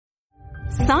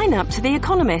Sign up to The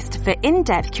Economist for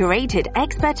in-depth curated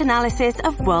expert analysis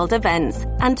of world events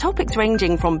and topics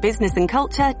ranging from business and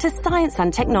culture to science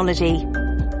and technology.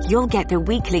 You'll get the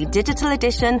weekly digital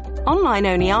edition,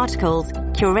 online-only articles,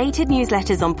 curated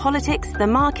newsletters on politics, the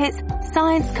markets,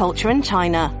 science, culture and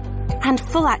China, and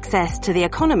full access to The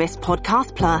Economist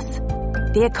Podcast Plus.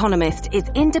 The Economist is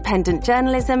independent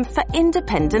journalism for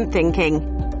independent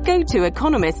thinking. Go to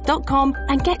economist.com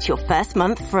and get your first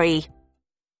month free.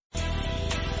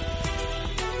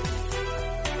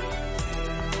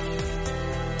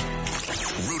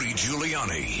 Rudy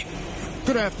Giuliani.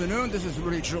 Good afternoon. This is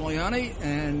Rudy Giuliani,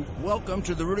 and welcome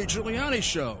to the Rudy Giuliani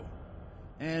Show.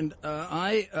 And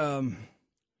I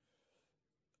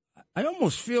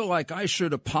almost feel like I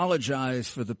should apologize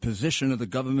for the position of the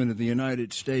government of the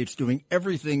United States doing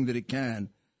everything that it can,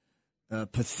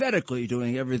 pathetically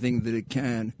doing everything that it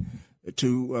can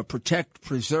to protect,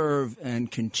 preserve,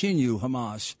 and continue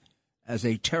Hamas as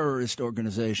a terrorist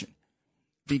organization.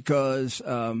 Because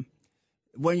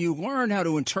when you learn how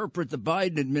to interpret the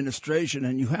Biden administration,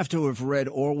 and you have to have read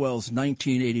Orwell's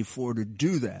 1984 to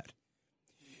do that,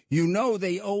 you know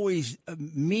they always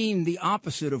mean the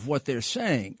opposite of what they're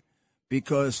saying.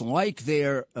 Because like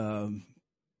their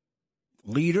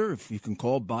leader, if you can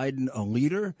call Biden a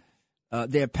leader,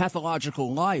 they're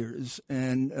pathological liars,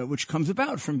 and which comes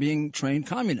about from being trained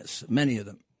communists, many of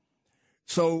them.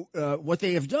 So what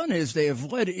they have done is they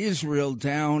have led Israel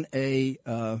down a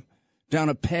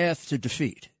path to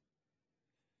defeat.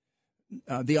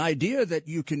 The idea that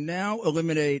you can now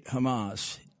eliminate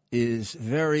Hamas is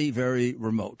very, very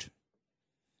remote.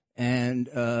 And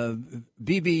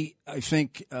Bibi, I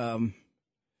think,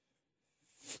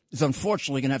 is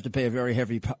unfortunately going to have to pay a very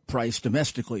heavy price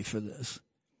domestically for this.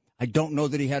 I don't know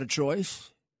that he had a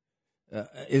choice.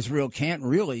 Israel can't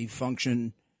really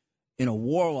function in a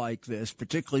war like this,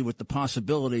 particularly with the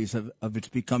possibilities of its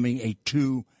becoming a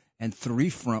 2- and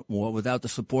 3-front war without the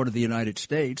support of the United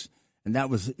States. And that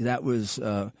was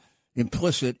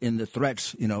implicit in the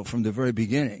threats, from the very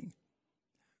beginning.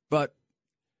 But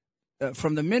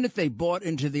from the minute they bought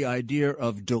into the idea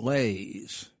of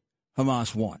delays,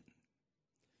 Hamas won.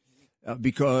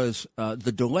 Because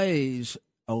the delays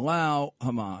allow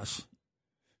Hamas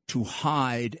to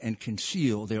hide and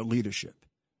conceal their leadership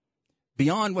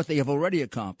beyond what they have already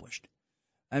accomplished.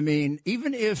 I mean,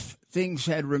 even if things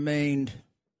had remained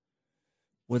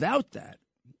without that,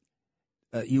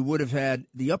 you would have had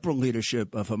the upper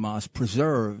leadership of Hamas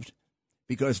preserved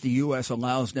because the U.S.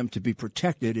 allows them to be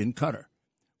protected in Qatar.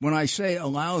 When I say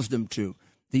allows them to,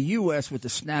 the U.S. with the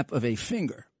snap of a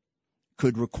finger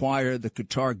could require the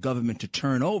Qatar government to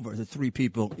turn over the 3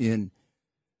 people in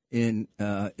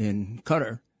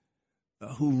Qatar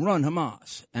who run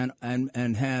Hamas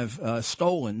and have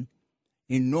stolen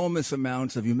enormous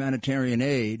amounts of humanitarian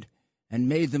aid and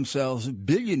made themselves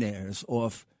billionaires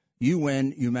off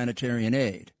UN humanitarian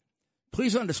aid.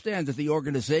 Please understand that the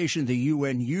organization the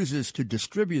UN uses to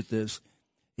distribute this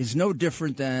is no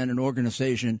different than an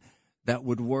organization that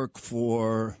would work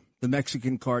for the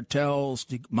Mexican cartels,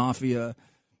 the mafia.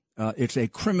 It's a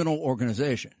criminal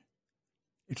organization.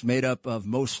 It's made up of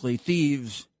mostly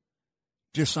thieves,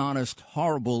 dishonest,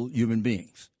 horrible human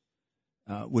beings,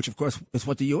 which, of course, is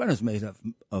what the UN is made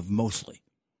of mostly.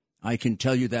 I can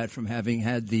tell you that from having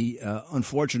had the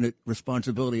unfortunate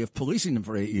responsibility of policing them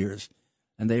for 8 years,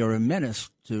 and they are a menace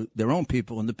to their own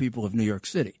people and the people of New York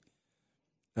City.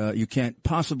 You can't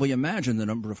possibly imagine the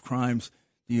number of crimes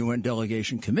the UN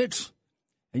delegation commits,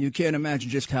 and you can't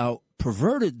imagine just how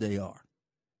perverted they are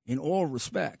in all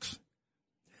respects.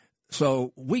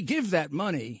 So we give that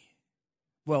money.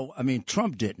 Well, I mean,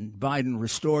 Trump didn't. Biden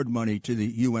restored money to the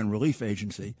UN Relief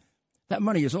Agency. That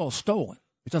money is all stolen.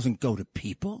 It doesn't go to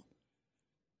people.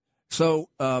 So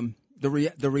the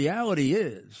reality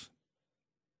is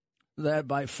that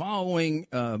by following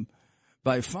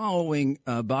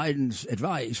Biden's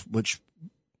advice, which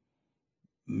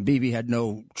Bibi had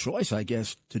no choice, I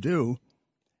guess, to do,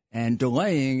 and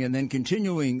delaying and then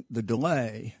continuing the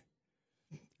delay,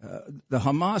 the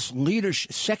Hamas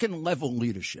leadership, second-level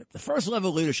leadership, the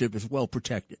first-level leadership is well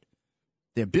protected.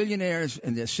 They're billionaires,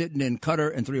 and they're sitting in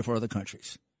Qatar and 3 or 4 other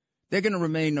countries. They're going to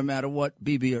remain no matter what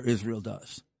Bibi or Israel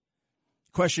does.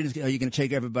 The question is, are you going to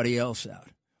take everybody else out?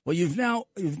 Well, you've now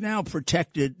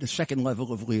protected the second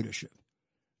level of leadership.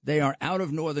 They are out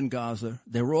of northern Gaza.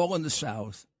 They're all in the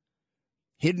south,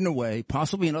 hidden away,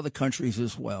 possibly in other countries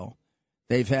as well.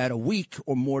 They've had a week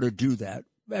or more to do that,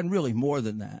 and really more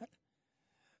than that.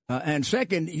 And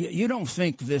second, you don't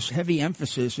think this heavy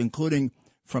emphasis, including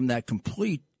from that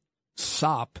complete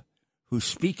sop who's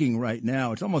speaking right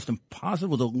now, it's almost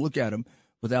impossible to look at him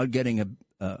without getting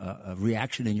a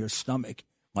reaction in your stomach,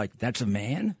 like that's a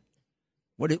man?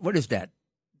 What is that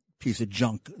piece of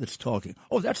junk that's talking?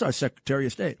 Oh, that's our Secretary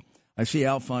of State. I see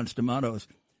Alphonse D'Amato's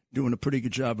doing a pretty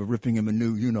good job of ripping him a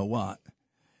new you-know-what.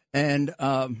 And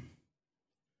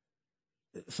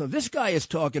so this guy is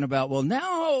talking about, well,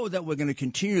 now that we're going to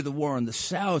continue the war in the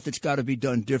South, it's got to be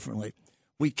done differently.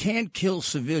 We can't kill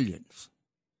civilians.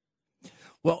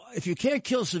 Well, if you can't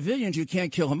kill civilians, you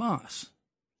can't kill Hamas,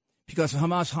 because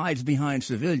Hamas hides behind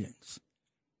civilians.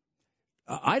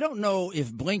 I don't know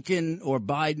if Blinken or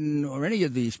Biden or any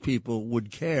of these people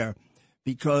would care,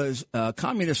 because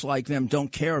communists like them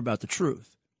don't care about the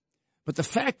truth. But the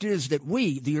fact is that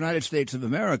we, the United States of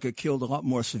America, killed a lot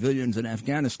more civilians in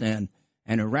Afghanistan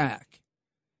and Iraq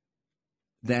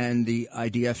than the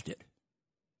IDF did.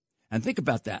 And think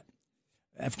about that.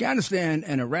 Afghanistan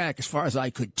and Iraq, as far as I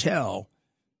could tell,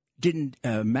 didn't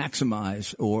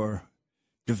maximize or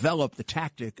develop the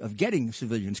tactic of getting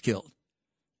civilians killed.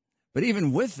 But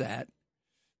even with that,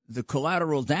 the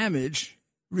collateral damage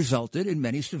resulted in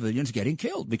many civilians getting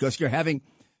killed, because you're having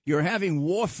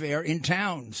warfare in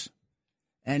towns.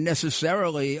 And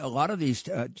necessarily, a lot of these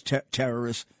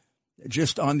terrorists,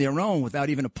 just on their own, without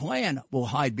even a plan, will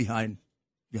hide behind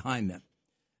them.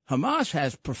 Hamas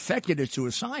has perfected it to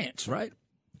a science, right?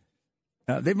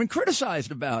 They've been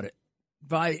criticized about it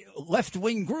by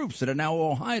left-wing groups that are now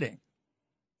all hiding.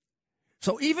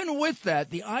 So even with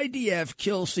that, the IDF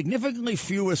kills significantly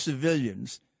fewer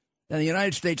civilians than the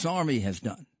United States Army has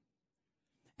done.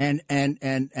 And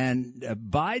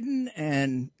Biden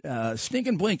and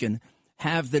stinking Blinken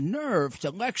have the nerve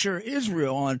to lecture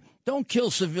Israel on don't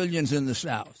kill civilians in the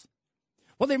South.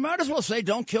 Well, they might as well say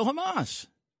don't kill Hamas.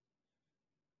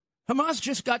 Hamas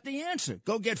just got the answer.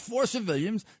 Go get 4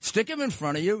 civilians, stick them in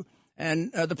front of you,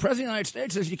 and the President of the United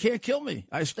States says, you can't kill me.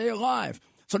 I stay alive.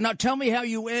 So now tell me how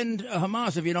you end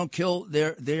Hamas if you don't kill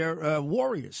their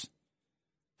warriors.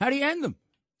 How do you end them?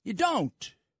 You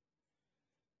don't.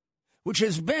 Which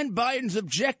has been Biden's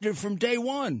objective from day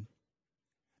one.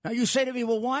 Now you say to me,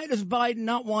 well, why does Biden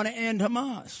not want to end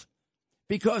Hamas?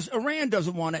 Because Iran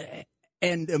doesn't want to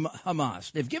end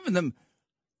Hamas. They've given them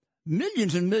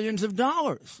millions and millions of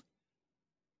dollars.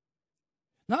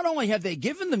 Not only have they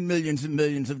given them millions and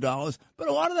millions of dollars, but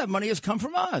a lot of that money has come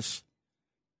from us.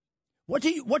 What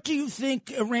do you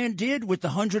think Iran did with the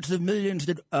hundreds of millions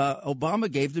that Obama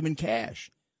gave them in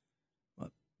cash?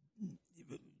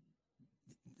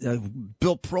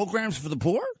 Built programs for the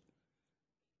poor?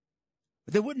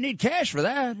 But they wouldn't need cash for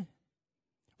that.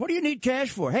 What do you need cash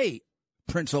for? Hey,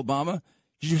 Prince Obama,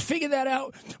 did you figure that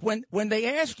out? When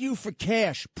they ask you for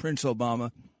cash, Prince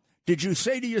Obama, did you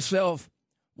say to yourself,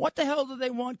 what the hell do they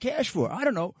want cash for? I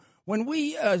don't know. When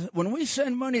we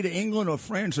send money to England or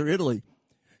France or Italy,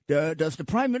 does the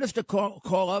Prime Minister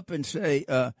call up and say,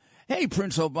 hey,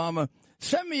 Prince Obama,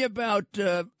 send me about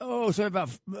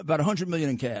 $100 million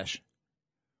in cash.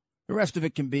 The rest of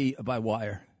it can be by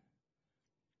wire.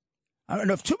 I don't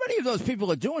know if too many of those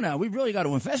people are doing that. We really got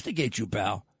to investigate you,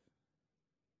 pal.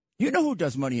 You know who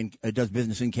does does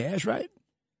business in cash, right?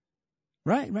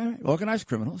 Right. Organized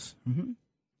criminals. Mm-hmm.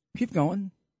 Keep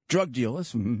going. Drug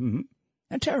dealers. Mm-hmm.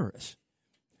 And terrorists.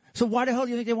 So why the hell do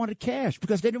you think they wanted cash?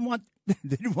 Because they didn't want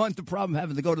the problem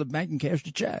having to go to the bank and cash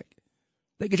the check.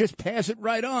 They could just pass it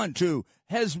right on to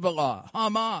Hezbollah,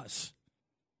 Hamas,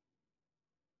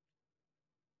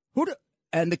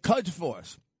 and the Quds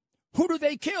Force. Who do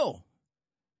they kill?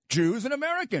 Jews and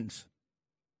Americans.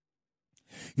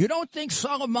 You don't think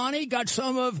Soleimani got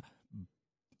some of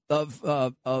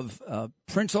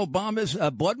Prince Obama's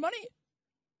blood money?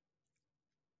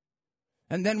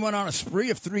 And then went on a spree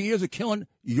of 3 years of killing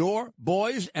your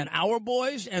boys and our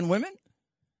boys and women?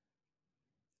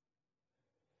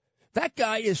 That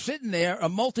guy is sitting there, a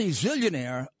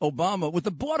multi-zillionaire, Obama, with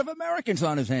the blood of Americans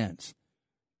on his hands.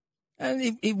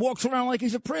 And he walks around like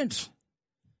he's a prince.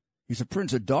 He's a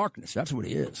prince of darkness. That's what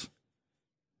he is.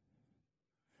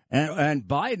 And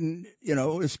Biden,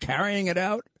 is carrying it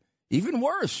out even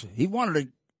worse. He wanted to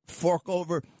fork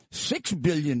over $6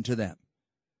 billion to them.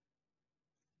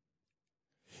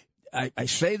 I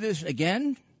say this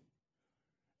again,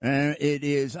 and it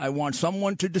is, I want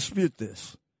someone to dispute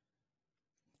this.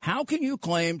 How can you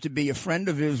claim to be a friend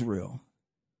of Israel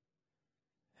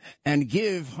and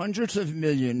give hundreds of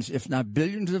millions, if not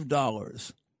billions of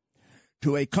dollars,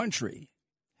 to a country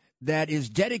that is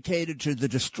dedicated to the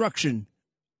destruction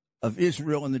of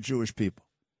Israel and the Jewish people?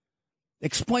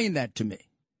 Explain that to me.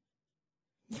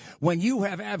 When you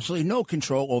have absolutely no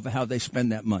control over how they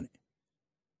spend that money.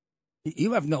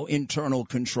 You have no internal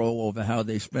control over how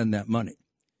they spend that money.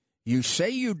 You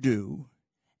say you do,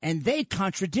 and they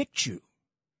contradict you.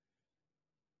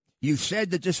 You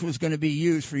said that this was going to be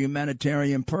used for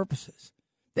humanitarian purposes.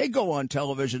 They go on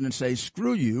television and say,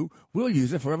 screw you, we'll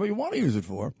use it for whatever you want to use it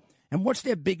for. And what's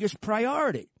their biggest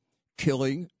priority?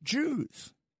 Killing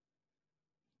Jews.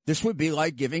 This would be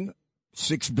like giving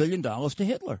 $6 billion to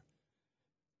Hitler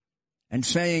and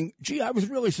saying, gee, I was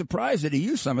really surprised that he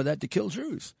used some of that to kill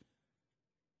Jews.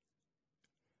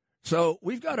 So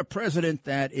we've got a president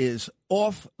that is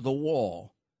off the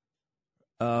wall,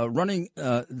 running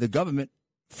the government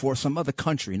for some other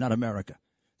country, not America.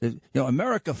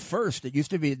 America first. It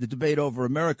used to be the debate over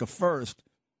America first.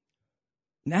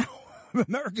 Now,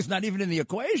 America's not even in the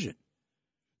equation.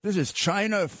 This is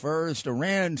China first,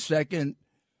 Iran second,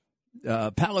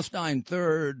 Palestine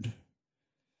third,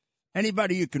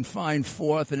 anybody you can find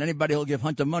fourth, and anybody who'll give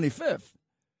Hunter money fifth.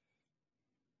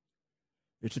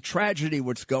 It's a tragedy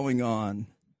what's going on,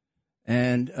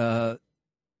 and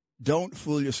don't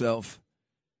fool yourself.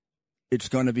 It's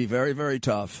going to be very, very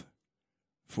tough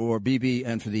for Bibi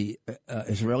and for the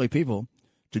Israeli people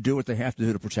to do what they have to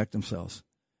do to protect themselves.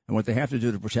 And what they have to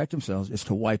do to protect themselves is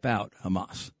to wipe out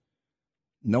Hamas.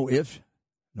 No ifs,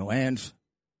 no ands,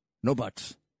 no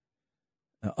buts.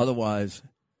 Otherwise,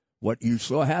 what you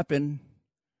saw happen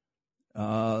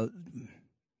last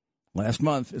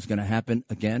month is going to happen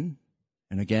again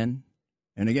and again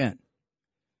and again.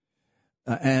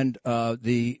 And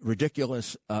the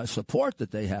ridiculous support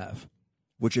that they have,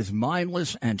 which is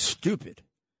mindless and stupid,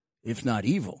 if not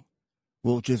evil,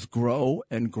 will just grow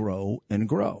and grow and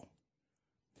grow.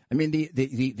 I mean,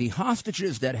 the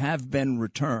hostages that have been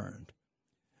returned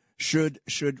should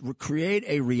create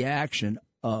a reaction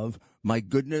of, my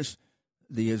goodness,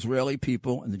 the Israeli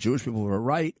people and the Jewish people were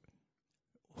right.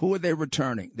 Who are they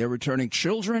returning? They're returning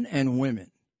children and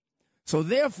women. So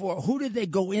therefore, who did they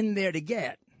go in there to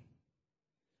get?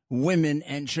 Women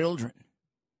and children.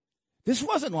 This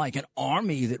wasn't like an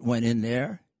army that went in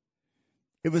there.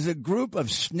 It was a group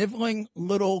of sniveling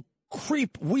little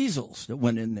creep weasels that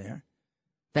went in there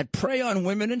that prey on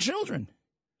women and children.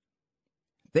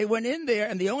 They went in there,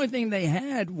 and the only thing they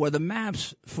had were the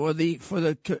maps for the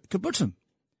kibbutzim.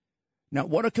 Now,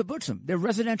 what are kibbutzim? They're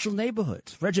residential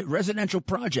neighborhoods, residential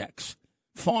projects,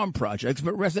 farm projects,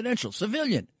 but residential,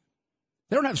 civilian.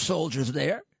 They don't have soldiers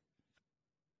there.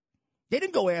 They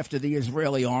didn't go after the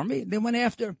Israeli army. They went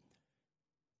after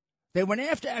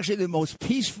actually the most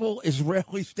peaceful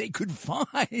Israelis they could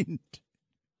find.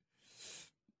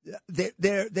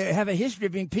 They have a history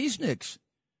of being peaceniks.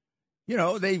 You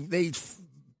know, they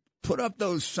put up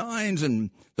those signs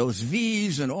and those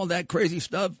V's and all that crazy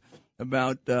stuff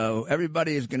about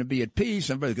everybody is going to be at peace,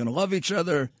 everybody's going to love each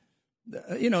other.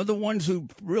 The ones who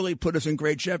really put us in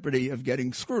great jeopardy of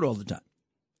getting screwed all the time.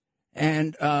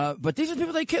 And but these are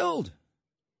people they killed.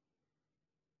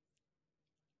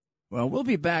 Well, we'll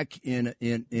be back in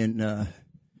a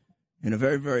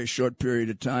very, very short period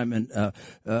of time, and a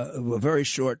very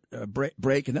short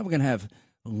break, and then we're going to have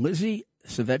Lizzie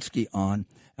Savetsky on.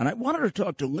 And I wanted to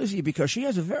talk to Lizzie because she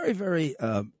has a very, very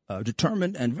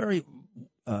determined and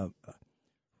a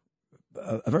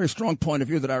very strong point of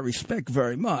view that I respect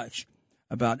very much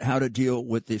about how to deal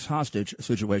with this hostage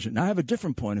situation. Now, I have a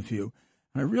different point of view,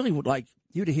 and I really would like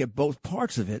you to hear both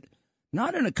parts of it,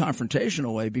 not in a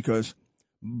confrontational way, because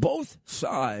both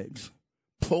sides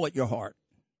pull at your heart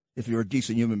if you're a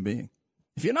decent human being.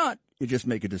 If you're not, you just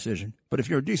make a decision. But if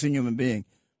you're a decent human being,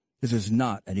 this is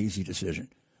not an easy decision.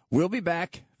 We'll be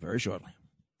back very shortly.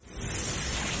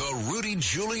 The Rudy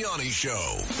Giuliani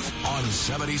Show on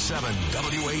 77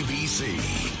 WABC.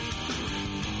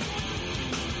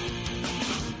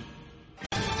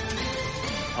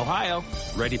 Ohio,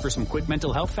 ready for some quick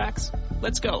mental health facts?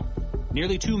 Let's go.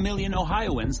 Nearly 2 million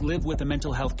Ohioans live with a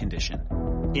mental health condition.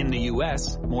 In the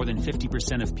U.S., more than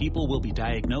 50% of people will be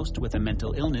diagnosed with a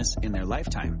mental illness in their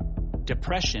lifetime.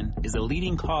 Depression is a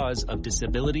leading cause of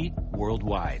disability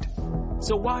worldwide.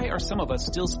 So why are some of us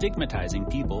still stigmatizing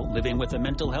people living with a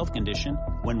mental health condition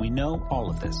when we know all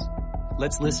of this?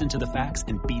 Let's listen to the facts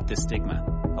and beat the stigma.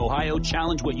 Ohio,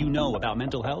 challenge what you know about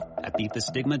mental health at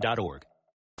beatthestigma.org.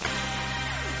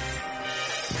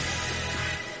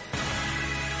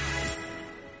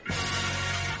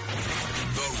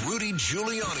 Rudy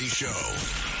Giuliani Show.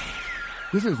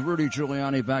 This is Rudy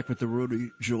Giuliani back with the Rudy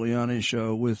Giuliani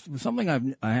Show with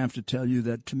something I have to tell you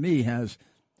that to me has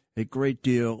a great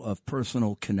deal of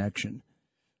personal connection.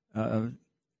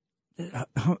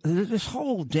 This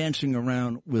whole dancing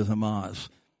around with Hamas,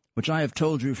 which I have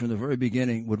told you from the very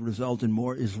beginning would result in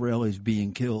more Israelis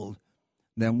being killed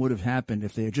than would have happened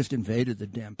if they had just invaded the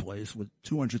damn place with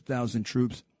 200,000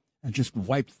 troops and just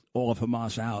wiped all of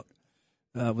Hamas out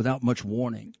without much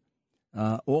warning.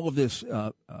 All of this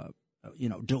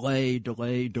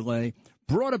delay,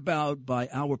 brought about by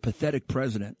our pathetic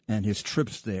president and his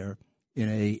trips there in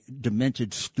a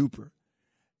demented stupor,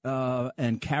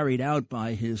 and carried out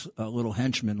by his little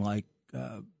henchmen like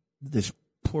this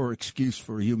poor excuse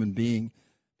for a human being.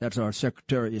 That's our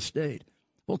Secretary of State.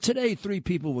 Well, today 3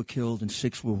 people were killed and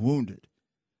 6 were wounded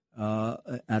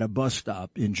at a bus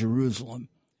stop in Jerusalem.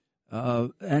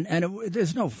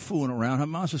 There's no fooling around.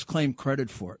 Hamas has claimed credit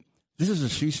for it. This is a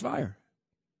ceasefire.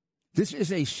 This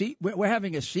is we're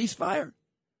having a ceasefire,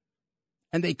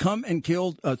 and they come and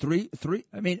killed three.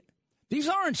 I mean, these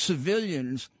aren't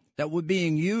civilians that were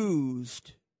being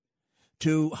used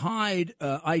to hide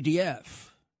IDF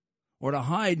or to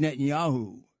hide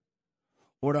Netanyahu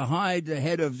or to hide the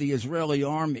head of the Israeli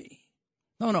army.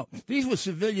 No. These were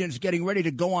civilians getting ready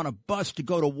to go on a bus to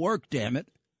go to work, damn it.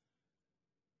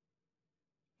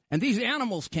 And these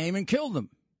animals came and killed them.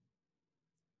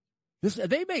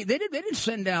 They didn't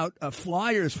send out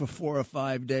flyers for 4 or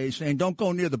 5 days saying, don't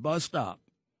go near the bus stop.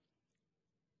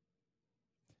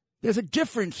 There's a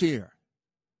difference here.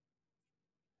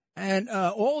 And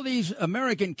all these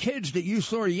American kids that you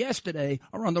saw yesterday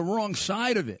are on the wrong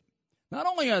side of it. Not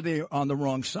only are they on the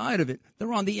wrong side of it,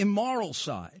 they're on the immoral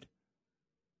side.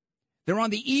 They're on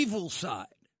the evil side.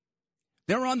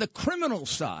 They're on the criminal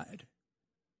side.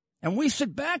 And we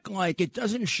sit back like it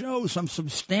doesn't show some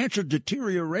substantial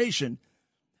deterioration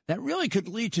that really could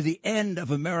lead to the end of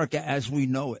America as we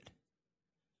know it.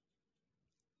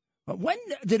 But when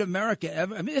did America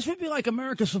ever? I mean, this would be like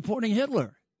America supporting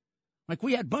Hitler. Like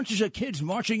we had bunches of kids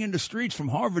marching in the streets from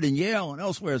Harvard and Yale and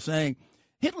elsewhere saying,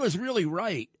 Hitler's really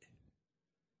right.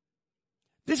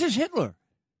 This is Hitler.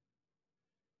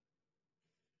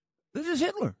 This is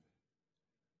Hitler.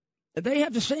 They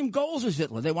have the same goals as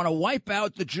Hitler. They want to wipe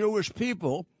out the Jewish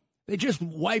people. They just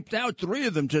wiped out 3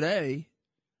 of them today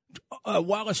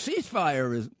while a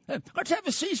ceasefire is. Let's have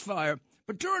a ceasefire.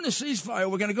 But during the ceasefire,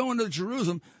 we're going to go into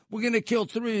Jerusalem. We're going to kill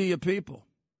 3 of your people.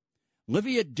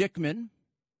 Livia Dickman,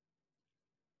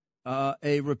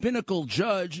 a rabbinical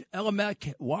judge,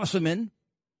 Elamek Wasserman,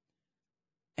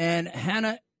 and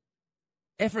Hannah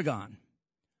Efragan.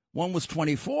 One was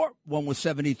 24, one was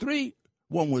 73,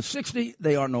 one was 60.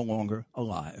 They are no longer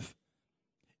alive.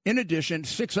 In addition,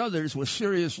 6 others were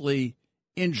seriously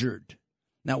injured.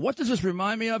 Now, what does this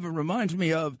remind me of? It reminds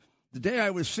me of the day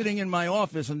I was sitting in my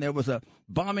office and there was a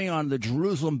bombing on the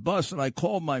Jerusalem bus, and I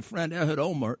called my friend Ehud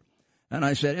Olmert, and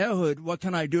I said, Ehud, what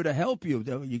can I do to help you?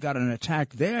 You got an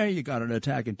attack there. You got an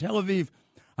attack in Tel Aviv.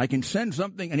 I can send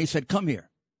something. And he said, come here.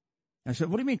 I said,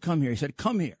 what do you mean come here? He said,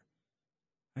 come here.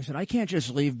 I said, I can't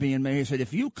just leave being mayor. He said,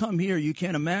 if you come here, you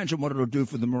can't imagine what it'll do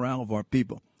for the morale of our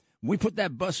people. When we put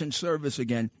that bus in service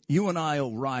again, you and I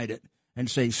will ride it and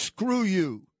say, screw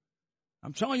you.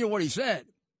 I'm telling you what he said.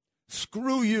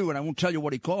 Screw you, and I won't tell you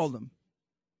what he called them.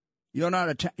 You're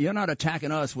not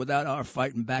attacking us without our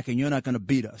fighting back, and you're not going to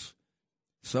beat us.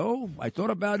 So I thought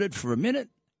about it for a minute,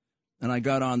 and I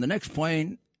got on the next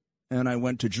plane, and I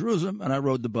went to Jerusalem, and I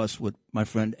rode the bus with my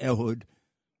friend Ehud.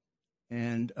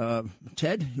 And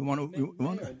Ted, you want to?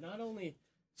 Not only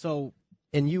so,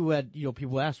 and you had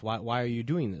people asked why are you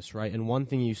doing this, right? And one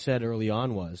thing you said early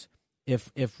on was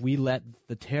if we let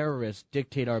the terrorists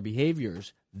dictate our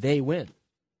behaviors, they win.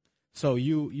 So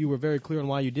you were very clear on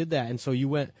why you did that, and so you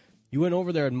went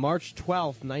over there on March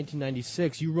 12th,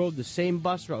 1996. You rode the same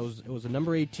bus route. It was a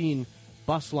number 18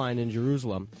 bus line in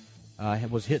Jerusalem. It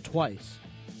was hit twice.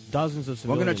 Dozens of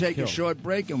civilians. We're going to take a short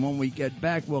break, and when we get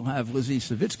back, we'll have Lizzie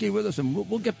Savitsky with us, and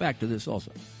we'll get back to this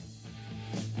also.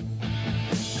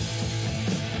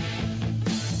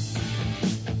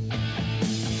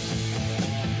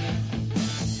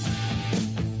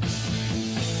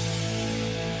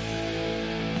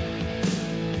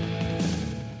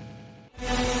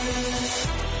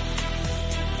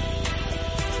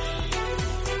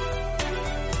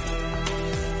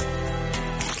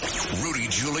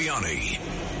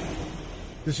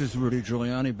 This is Rudy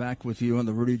Giuliani back with you on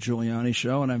the Rudy Giuliani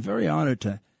Show, and I'm very honored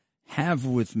to have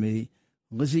with me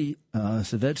Lizzie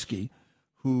Savitsky,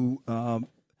 who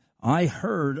I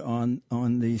heard on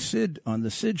the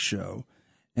Sid Show,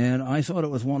 and I thought it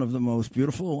was one of the most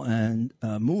beautiful and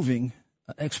moving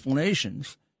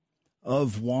explanations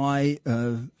of why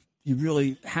you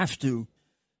really have to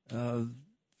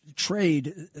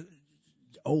trade.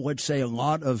 Let's say a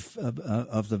lot of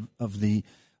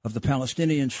the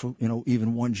Palestinians for,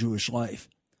 even one Jewish life.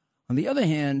 On the other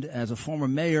hand, as a former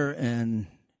mayor and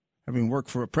having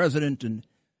worked for a president, and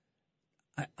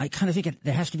I kind of think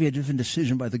there has to be a different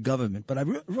decision by the government. But I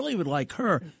really would like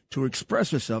her to express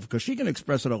herself, because she can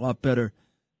express it a lot better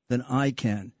than I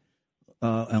can.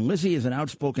 And Lizzie is an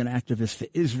outspoken activist for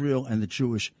Israel and the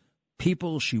Jewish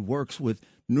people. She works with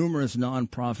numerous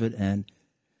nonprofit and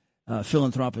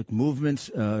philanthropic movements.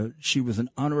 She was an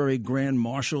honorary Grand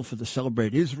Marshal for the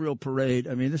Celebrate Israel Parade.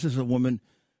 I mean, this is a woman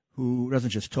who doesn't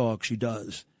just talk, she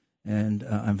does. And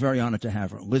I'm very honored to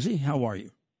have her. Lizzie, how are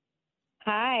you?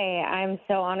 Hi, I'm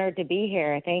so honored to be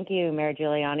here. Thank you, Mayor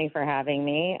Giuliani, for having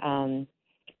me.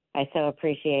 I so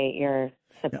appreciate your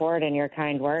support and your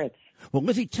kind words. Well,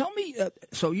 Lizzie, tell me,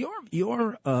 so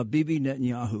you're Bibi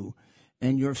Netanyahu,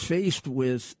 and you're faced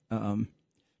with,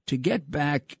 to get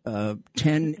back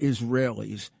 10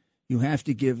 Israelis, you have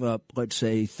to give up, let's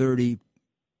say, 30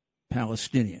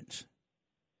 Palestinians.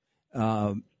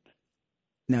 Now,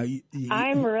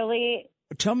 I'm really...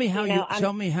 Tell me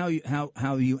how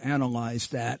how you analyze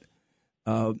that,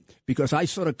 because I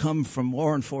sort of come from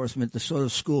law enforcement, the sort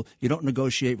of school you don't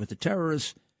negotiate with the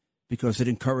terrorists because it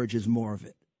encourages more of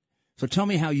it. So tell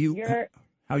me how you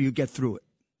get through it.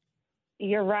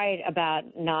 You're right about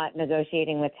not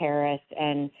negotiating with terrorists,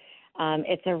 and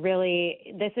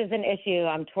this is an issue.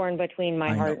 I'm torn between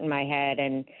my heart and my head,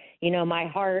 and my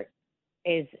heart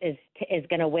is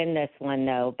going to win this one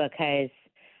though, because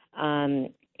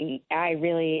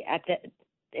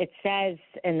it says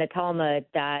in the Talmud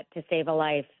that to save a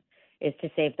life is to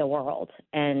save the world.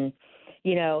 And,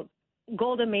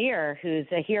 Golda Meir, who's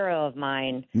a hero of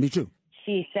mine. Me too.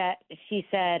 She said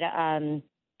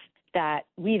that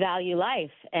we value life,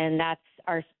 and that's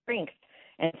our strength.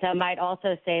 And some might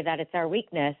also say that it's our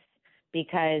weakness,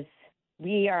 because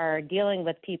we are dealing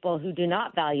with people who do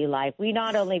not value life. We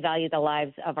not only value the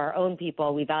lives of our own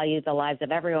people, we value the lives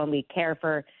of everyone. We care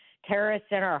for terrorists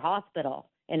in our hospital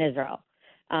in Israel.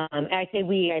 I say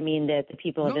we, I mean the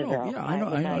people of Israel. Yeah,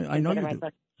 I know you do.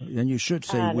 And you should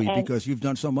say we, because you've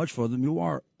done so much for them. You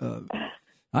are.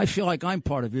 I feel like I'm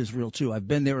part of Israel, too. I've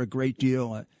been there a great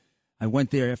deal. I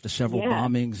went there after several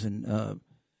bombings, and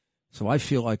so I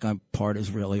feel like I'm part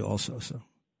Israeli also. So.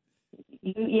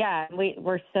 Yeah,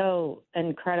 we're so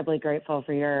incredibly grateful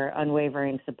for your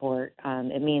unwavering support.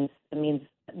 It means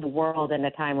the world in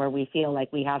a time where we feel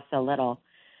like we have so little.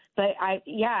 But it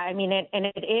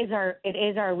is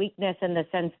our weakness in the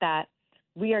sense that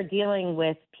we are dealing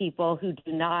with people who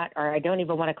do not, or I don't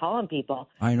even want to call them people.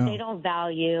 I know. They don't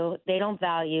value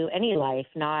any life,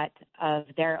 not of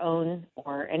their own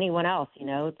or anyone else.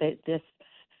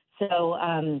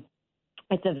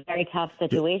 It's a very tough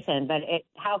situation. But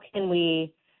how can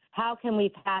we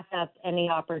pass up any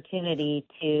opportunity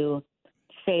to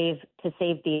save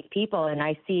these people? And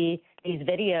I see these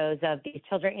videos of these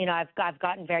children. I've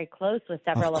gotten very close with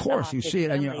several of them. Of course, you see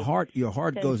it, and your heart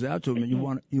goes out to them, and you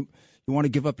want to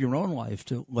give up your own life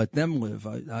to let them live.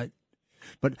 I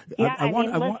don't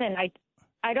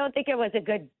think it was a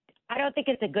good. I don't think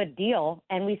it's a good deal.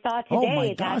 And we saw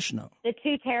today the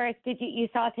two terrorists. You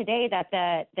saw today that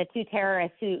the two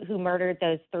terrorists who murdered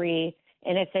those three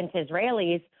innocent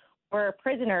Israelis were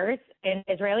prisoners in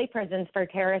Israeli prisons for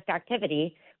terrorist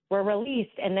activity, were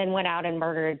released, and then went out and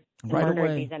murdered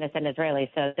these innocent Israelis.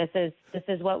 So this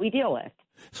is what we deal with.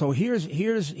 So here's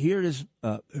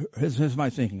my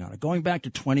thinking on it. Going back to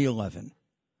 2011,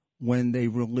 when they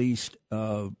released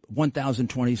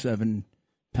 1,027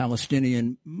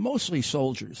 Palestinian, mostly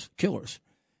soldiers, killers,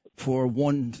 for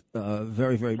one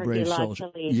very, very brave soldier.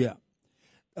 Yeah.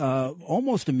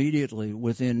 Almost immediately,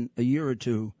 within a year or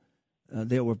two,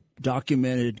 there were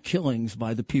documented killings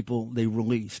by the people they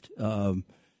released.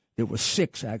 There were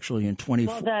 6, actually, in 2014.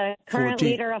 Well, the current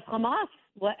leader of Hamas,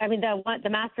 the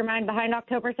mastermind behind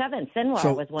October 7th,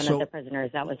 Sinwar, was one of the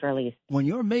prisoners that was released. When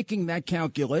you're making that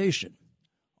calculation,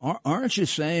 aren't you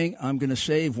saying, I'm going to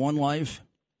save one life,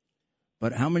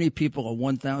 but how many people are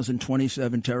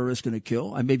 1,027 terrorists going to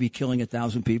kill? I may be killing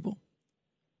 1,000 people.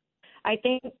 I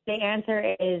think the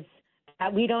answer is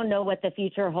that we don't know what the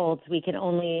future holds. We can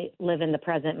only live in the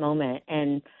present moment.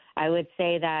 And I would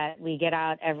say that we get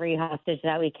out every hostage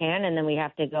that we can, and then we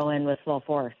have to go in with full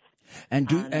force. And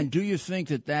do you think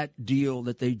that deal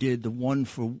that they did, the one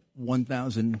for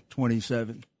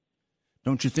 1,027,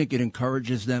 don't you think it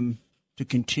encourages them to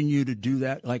continue to do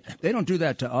that? Like, they don't do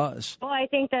that to us. Well, I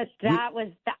think that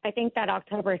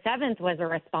October 7th was a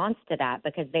response to that,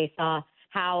 because they saw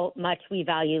how much we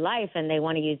value life, and they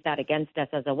want to use that against us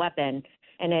as a weapon.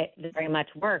 And it very much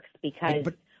works, because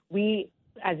we,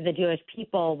 as the Jewish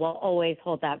people, will always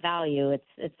hold that value.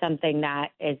 It's something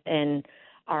that is in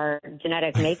our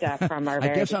genetic makeup from our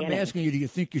very beginning. I'm asking you, do you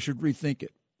think you should rethink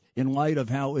it in light of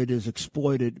how it is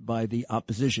exploited by the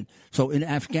opposition? So in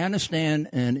Afghanistan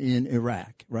and in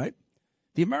Iraq, right,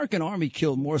 the American army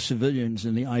killed more civilians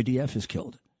than the IDF has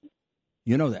killed.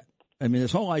 You know that. I mean,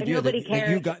 this whole idea that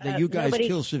you guys nobody...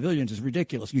 kill civilians is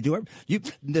ridiculous.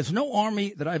 There's no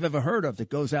army that I've ever heard of that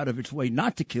goes out of its way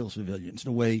not to kill civilians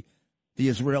the way the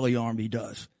Israeli army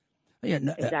does. Yeah,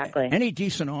 exactly. Any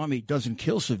decent army doesn't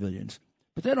kill civilians,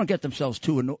 but they don't get themselves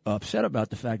too upset about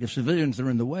the fact if civilians are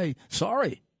in the way.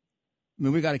 Sorry. I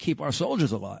mean, we got to keep our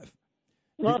soldiers alive.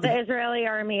 Well, the Israeli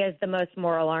army is the most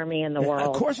moral army in the world.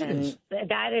 Of course it is.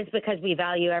 That is because we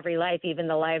value every life, even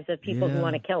the lives of people who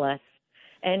want to kill us.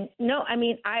 And no, I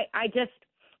mean,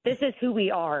 this is who we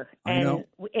are, and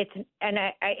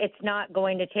it's not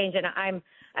going to change. And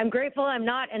I'm grateful I'm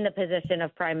not in the position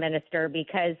of prime minister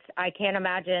because I can't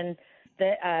imagine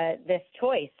this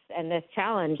choice and this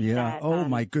challenge. Yeah. That,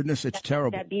 my goodness, it's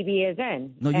terrible that Bibi is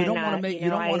in. No, you don't want to make. You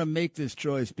don't want to make this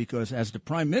choice because, as the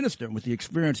prime minister, with the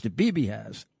experience that Bibi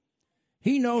has,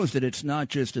 he knows that it's not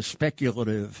just a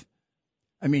speculative.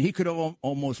 I mean, he could have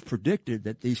almost predicted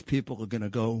that these people are going to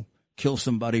go kill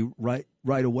somebody right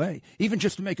away, even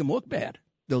just to make them look bad.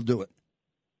 They'll do it.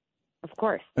 Of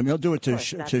course. I mean, they'll do it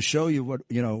to show you what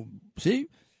See.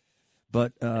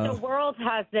 But the world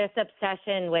has this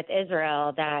obsession with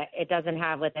Israel that it doesn't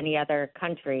have with any other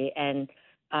country, and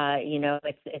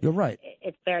it's you're right.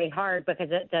 It's very hard because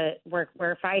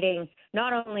we're fighting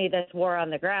not only this war on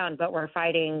the ground, but we're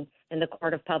fighting in the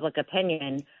court of public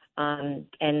opinion, and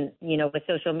with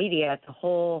social media, it's a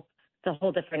whole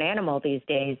different animal these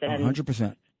days. And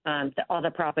 100%. All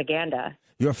the propaganda.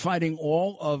 You're fighting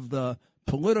all of the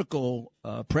political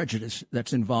prejudice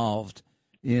that's involved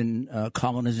in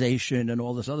colonization and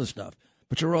all this other stuff.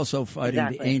 But you're also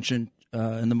fighting the ancient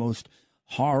and the most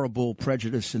horrible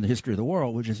prejudice in the history of the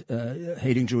world, which is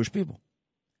hating Jewish people.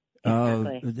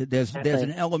 Exactly. There's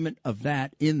an element of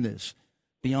that in this,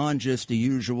 beyond just the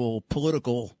usual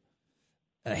political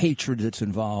hatred that's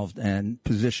involved and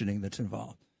positioning that's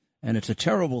involved. And it's a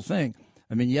terrible thing.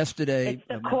 I mean, yesterday... It's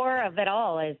the core of it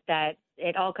all is that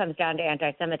it all comes down to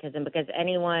anti-Semitism, because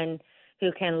anyone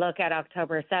who can look at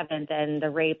October 7th and the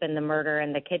rape and the murder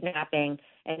and the kidnapping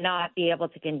and not be able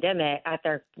to condemn it, at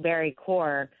their very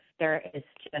core, there is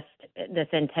just this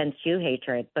intense Jew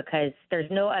hatred, because there's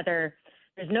no other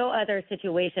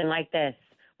situation like this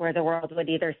where the world would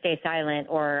either stay silent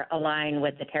or align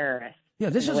with the terrorists. Yeah,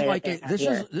 this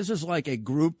is like a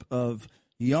group of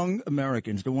young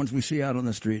Americans, the ones we see out on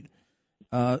the street,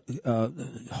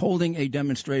 holding a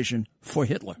demonstration for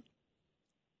Hitler.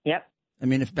 Yep. I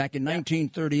mean, if back in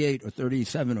 1938 or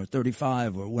 37 or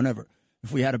 35 or whenever,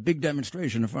 if we had a big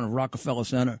demonstration in front of Rockefeller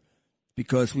Center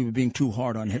because we were being too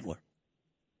hard on Hitler.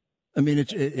 I mean,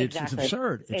 it's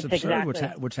absurd. It's absurd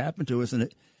what's happened to us,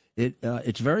 and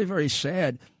it's very, very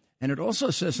sad. And it also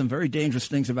says some very dangerous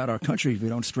things about our country if we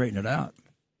don't straighten it out.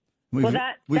 We've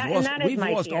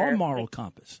lost our moral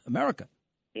compass, America.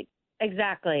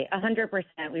 Exactly, 100%.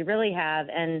 We really have,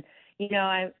 and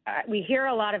we hear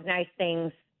a lot of nice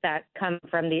things that come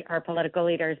from our political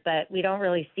leaders, but we don't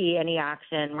really see any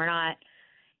action. We're not,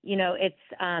 it's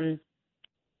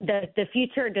the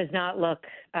future does not look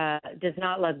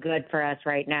good for us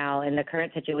right now in the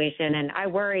current situation. And I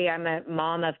worry. I'm a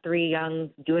mom of 3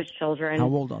 young Jewish children. How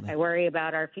old are they? I worry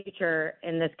about our future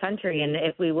in this country and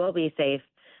if we will be safe,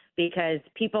 because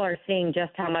people are seeing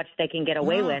just how much they can get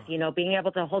away with. Being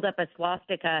able to hold up a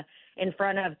swastika in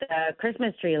front of the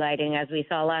Christmas tree lighting, as we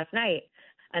saw last night,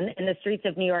 in the streets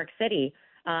of New York City,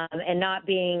 and not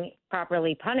being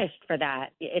properly punished for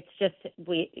that. It's just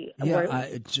we're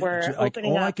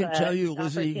opening up an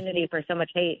opportunity for so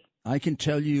much hate. I can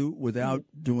tell you, without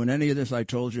doing any of this, I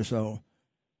told you so,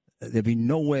 there'd be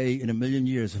no way in a million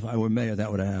years if I were mayor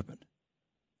that would have happened.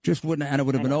 Just wouldn't, and it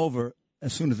would have been over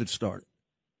as soon as it started.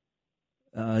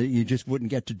 You just wouldn't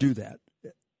get to do that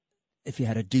if you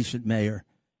had a decent mayor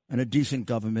and a decent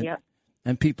government. Yep.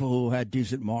 And people who had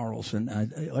decent morals, and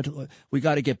we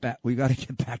got to get back. We got to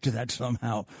get back to that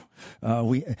somehow.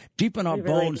 Deep in our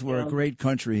bones, we're a great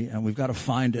country, and we've got to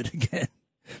find it again.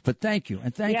 But thank you,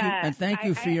 and thank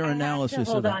you for your analysis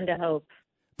of that. I have to hold on to hope.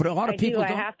 But a lot of people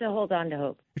I have to hold on to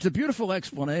hope. It's a beautiful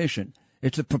explanation.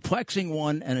 It's a perplexing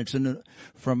one, and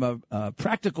from a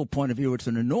practical point of view, it's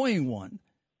an annoying one.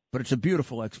 But it's a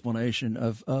beautiful explanation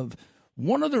of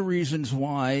one of the reasons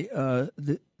why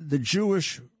the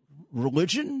Jewish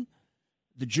religion,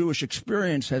 the Jewish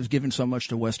experience has given so much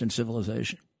to Western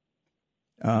civilization.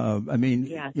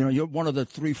 You're one of the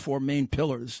 3-4 main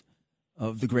pillars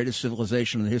of the greatest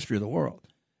civilization in the history of the world.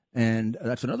 And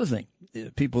that's another thing.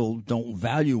 People don't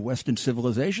value Western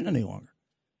civilization any longer.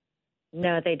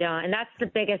 No, they don't. And that's the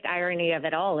biggest irony of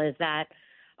it all, is that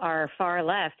our far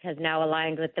left has now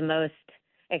aligned with the most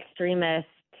extremist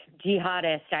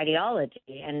jihadist ideology,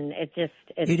 and it's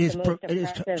it is the most it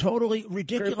is totally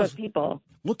ridiculous. Group of people.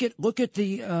 Look at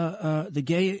the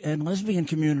gay and lesbian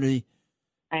community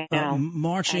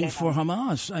marching for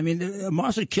Hamas. I mean,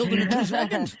 Hamas had killed them in 2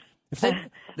 seconds.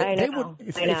 I know.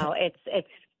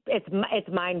 It's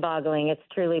mind-boggling. It's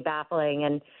truly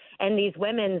baffling, and these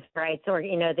women's rights, or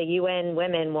the UN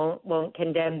women won't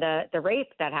condemn the rape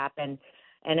that happened,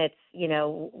 and it's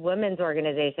women's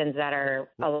organizations that are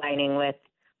aligning with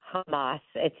Hamas.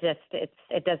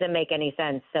 It doesn't make any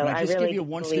sense. So I really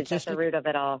believe that's the root of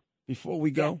it all. Before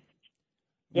we go,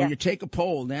 when you take a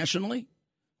poll nationally,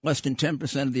 less than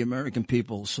 10% of the American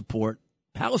people support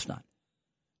Palestine,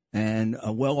 and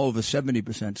well over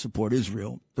 70% support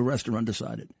Israel. The rest are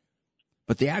undecided.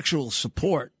 But the actual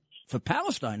support for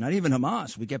Palestine, not even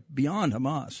Hamas, we get beyond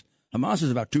Hamas. Hamas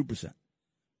is about 2%.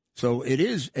 So it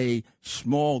is a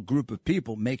small group of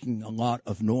people making a lot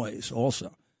of noise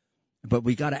also. But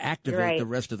we got to activate the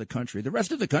rest of the country. The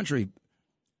rest of the country,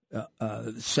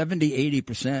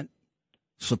 70-80%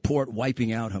 support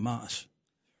wiping out Hamas.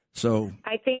 So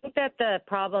I think that the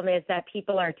problem is that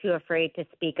people are too afraid to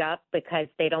speak up because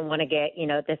they don't want to get,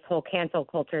 this whole cancel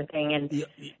culture thing. And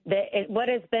what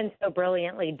has been so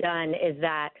brilliantly done is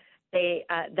that the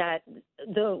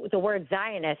word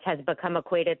Zionist has become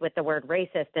equated with the word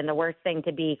racist, and the worst thing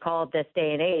to be called this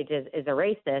day and age is a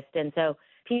racist. And so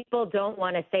people don't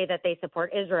want to say that they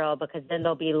support Israel because then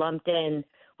they'll be lumped in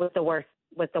with the worst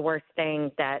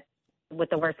thing with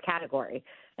the worst category.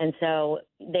 And so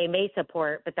they may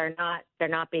support, but they're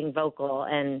not being vocal.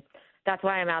 And that's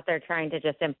why I'm out there trying to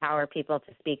just empower people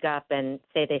to speak up and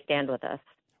say they stand with us.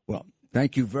 Well,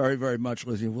 thank you very, very much,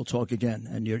 Lizzie. We'll talk again.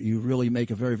 And you really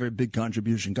make a very, very big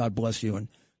contribution. God bless you. And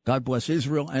God bless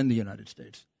Israel and the United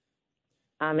States.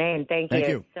 Amen. Thank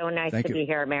you. So nice to be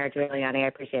here, Mayor Giuliani. I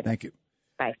appreciate it. Thank you.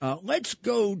 Bye. Let's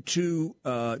go to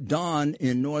Don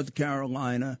in North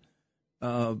Carolina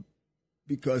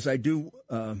because I do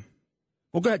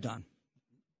well, go ahead, Don.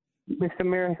 Mr.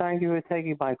 Mayor, thank you for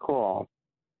taking my call.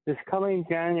 This coming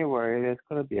January, there's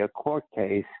going to be a court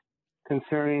case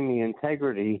concerning the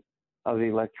integrity of the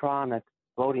electronic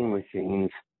voting machines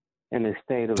in the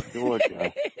state of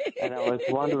Georgia. And I was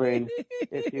wondering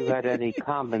if you had any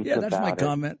comments about it. Yeah, that's my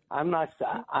comment. I'm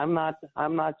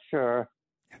not sure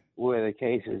where the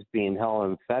case is being held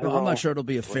in federal. No, I'm not sure it'll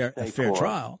be a fair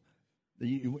trial.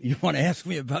 You want to ask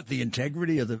me about the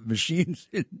integrity of the machines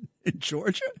in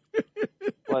Georgia?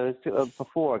 Well, it's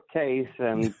before a case,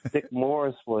 and Dick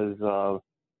Morris was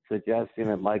suggesting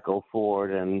it might go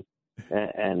forward and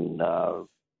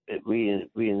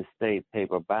reinstate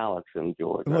paper ballots in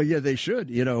Georgia. Well, yeah, they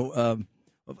should.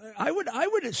 I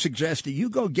would suggest that you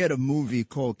go get a movie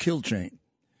called Kill Chain.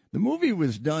 The movie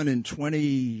was done in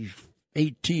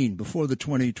 2018, before the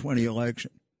 2020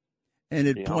 election. And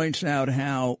it points out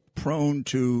how prone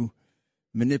to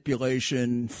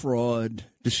manipulation, fraud,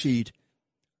 deceit,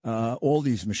 all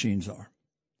these machines are.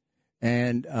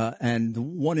 And the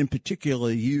one in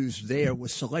particular used there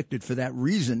was selected for that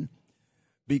reason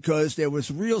because there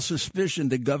was real suspicion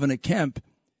that Governor Kemp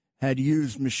had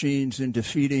used machines in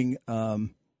defeating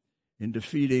remember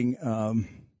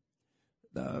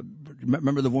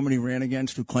the woman he ran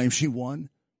against who claimed she won?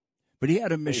 But he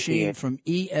had a machine from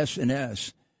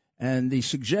ES&S. And the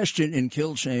suggestion in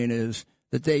Kill Chain is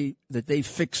that they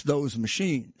fixed those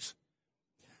machines.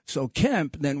 So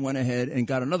Kemp then went ahead and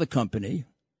got another company.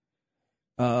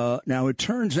 Now, it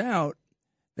turns out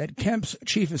that Kemp's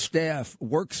chief of staff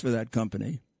works for that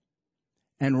company,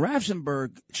 and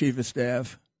Raffensperger, chief of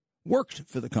staff, worked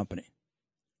for the company.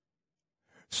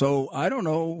 So I don't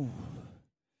know.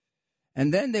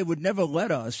 And then they would never let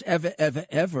us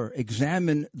ever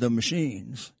examine the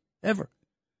machines, ever.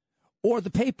 Or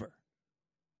the paper.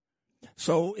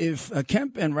 So if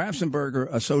Kemp and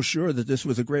Raffensperger are so sure that this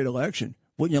was a great election,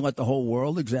 wouldn't you let the whole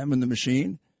world examine the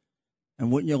machine?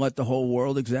 And wouldn't you let the whole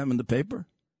world examine the paper?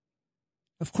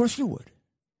 Of course you would.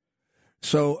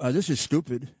 So this is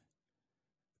stupid,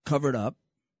 covered up,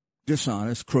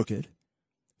 dishonest, crooked.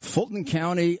 Fulton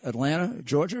County, Atlanta,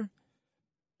 Georgia,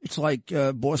 it's like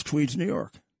Boss Tweed's New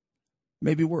York.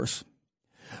 Maybe worse.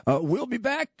 We'll be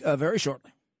back very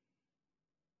shortly.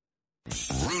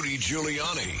 Rudy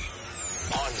Giuliani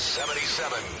on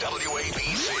 77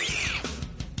 WABC.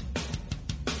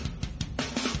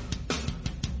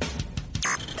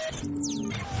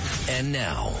 And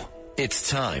now, it's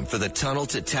time for the Tunnel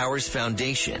to Towers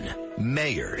Foundation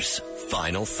Mayor's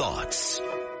Final Thoughts.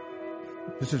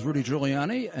 This is Rudy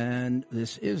Giuliani, and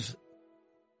this is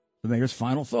the Mayor's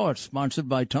Final Thoughts, sponsored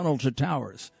by Tunnel to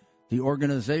Towers, the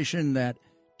organization that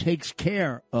takes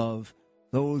care of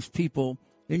those people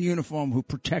in uniform who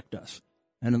protect us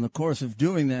and in the course of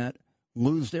doing that,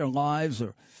 lose their lives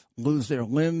or lose their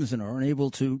limbs and are unable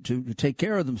to take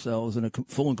care of themselves in a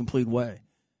full and complete way.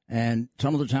 And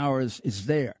Tunnel to Towers is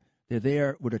there. They're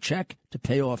there with a check to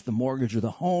pay off the mortgage of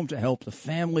the home, to help the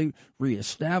family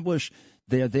reestablish.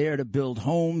 They're there to build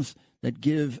homes that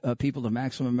give people the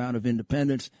maximum amount of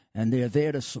independence, and they're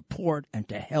there to support and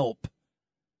to help.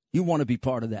 You want to be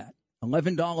part of that.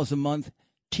 $11 a month,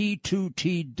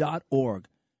 T2T.org.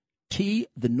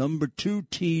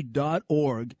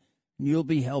 T2T.org, and you'll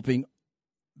be helping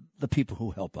the people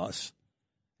who help us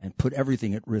and put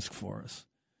everything at risk for us.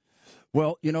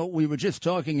 Well, you know, we were just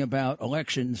talking about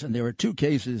elections, and there are two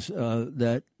cases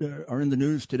that are in the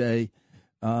news today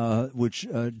which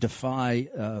defy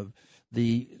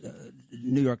the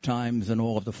New York Times and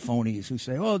all of the phonies who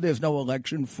say, oh, there's no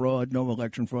election fraud, no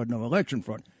election fraud, no election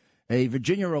fraud. A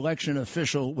Virginia election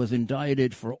official was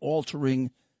indicted for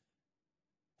altering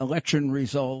election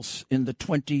results in the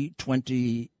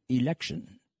 2020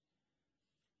 election.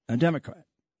 A Democrat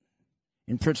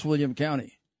in Prince William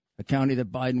County, a county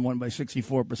that Biden won by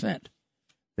 64%.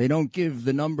 They don't give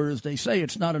the numbers. They say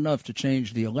it's not enough to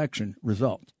change the election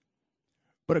result.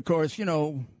 But, of course, you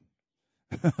know,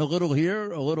 a little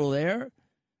here, a little there.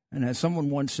 And as someone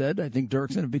once said, I think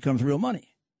Dirksen, it becomes real money.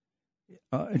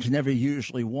 It's never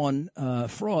usually one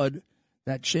fraud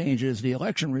that changes the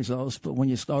election results. But when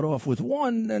you start off with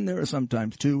one, then there are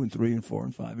sometimes 2 and 3 and 4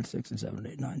 and 5 and 6 and 7 and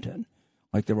 8, 9, 10,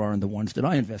 like there are in the ones that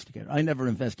I investigated. I never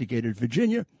investigated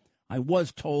Virginia. I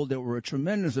was told there were a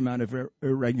tremendous amount of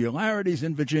irregularities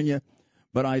in Virginia,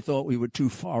 but I thought we were too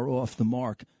far off the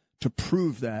mark to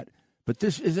prove that. But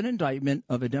this is an indictment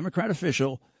of a Democrat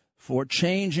official for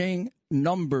changing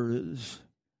numbers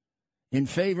in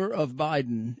favor of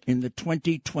Biden in the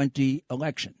 2020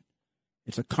 election.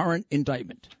 It's a current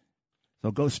indictment.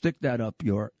 So go stick that up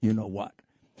your you-know-what.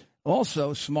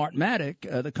 Also,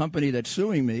 Smartmatic, the company that's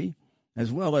suing me,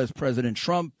 as well as President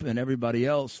Trump and everybody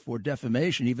else for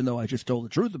defamation, even though I just told the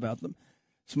truth about them,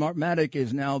 Smartmatic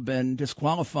has now been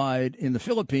disqualified in the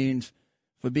Philippines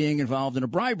for being involved in a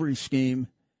bribery scheme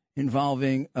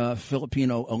involving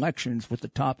Filipino elections with the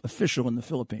top official in the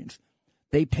Philippines.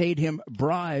 They paid him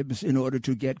bribes in order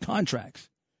to get contracts.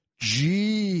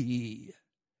 Gee,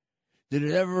 did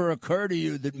it ever occur to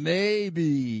you that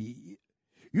maybe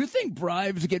you think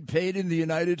bribes get paid in the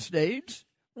United States?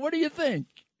 What do you think?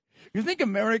 You think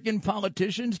American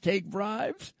politicians take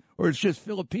bribes, or it's just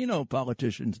Filipino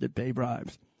politicians that pay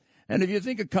bribes? And if you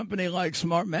think a company like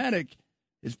Smartmatic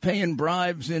is paying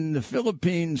bribes in the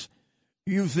Philippines,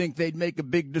 you think they'd make a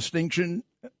big distinction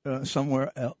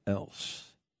somewhere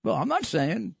else. Well, I'm not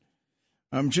saying.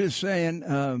 I'm just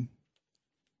saying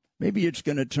maybe it's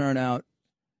going to turn out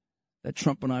that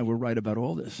Trump and I were right about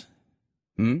all this.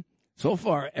 So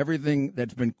far, everything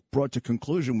that's been brought to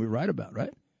conclusion we're right about,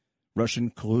 right? Russian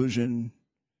collusion,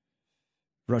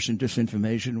 Russian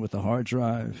disinformation with the hard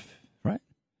drive, right?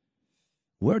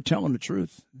 We're telling the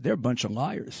truth. They're a bunch of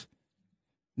liars.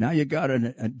 Now you got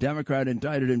a Democrat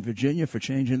indicted in Virginia for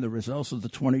changing the results of the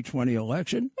 2020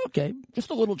 election. Okay, just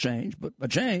a little change, but a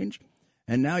change.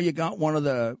 And now you got one of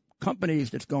the companies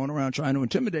that's going around trying to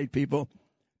intimidate people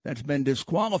that's been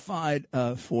disqualified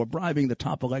for bribing the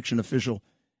top election official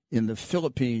in the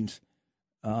Philippines.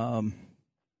 There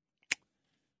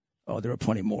are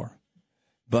plenty more.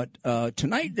 But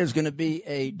tonight there's going to be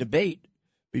a debate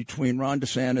between Ron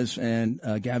DeSantis and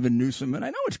Gavin Newsom. And I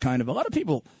know it's kind of, a lot of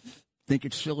people think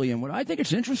it's silly, and what I think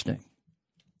it's interesting.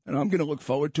 And I'm going to look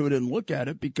forward to it and look at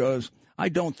it because I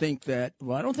don't think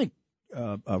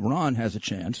Ron has a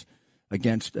chance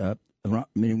against,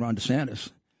 meaning Ron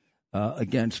DeSantis,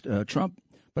 against Trump.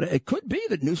 But it could be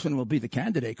that Newsom will be the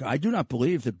candidate. I do not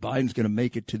believe that Biden's going to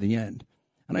make it to the end.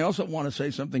 And I also want to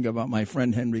say something about my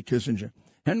friend Henry Kissinger.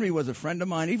 Henry was a friend of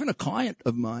mine, even a client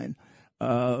of mine,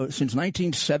 since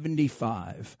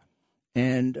 1975.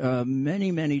 And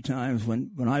many, many times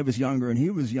when I was younger and he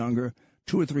was younger,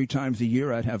 2 or 3 times a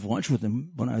year I'd have lunch with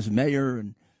him when I was mayor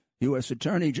and U.S.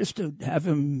 attorney, just to have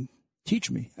him teach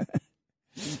me,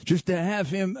 just to have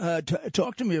him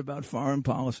talk to me about foreign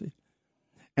policy.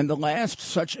 And the last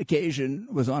such occasion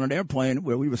was on an airplane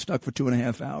where we were stuck for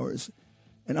 2.5 hours.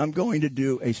 And I'm going to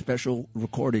do a special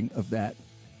recording of that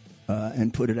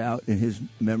and put it out in his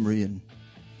memory. And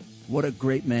what a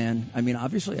great man. I mean,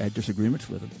 obviously I had disagreements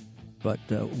with him, but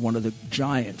one of the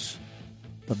giants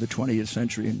of the 20th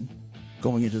century and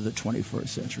going into the 21st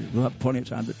century. We'll have plenty of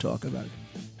time to talk about it.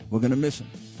 We're going to miss him.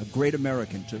 A great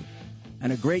American, too.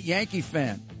 And a great Yankee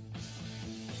fan.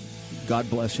 God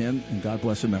bless him and God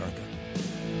bless America.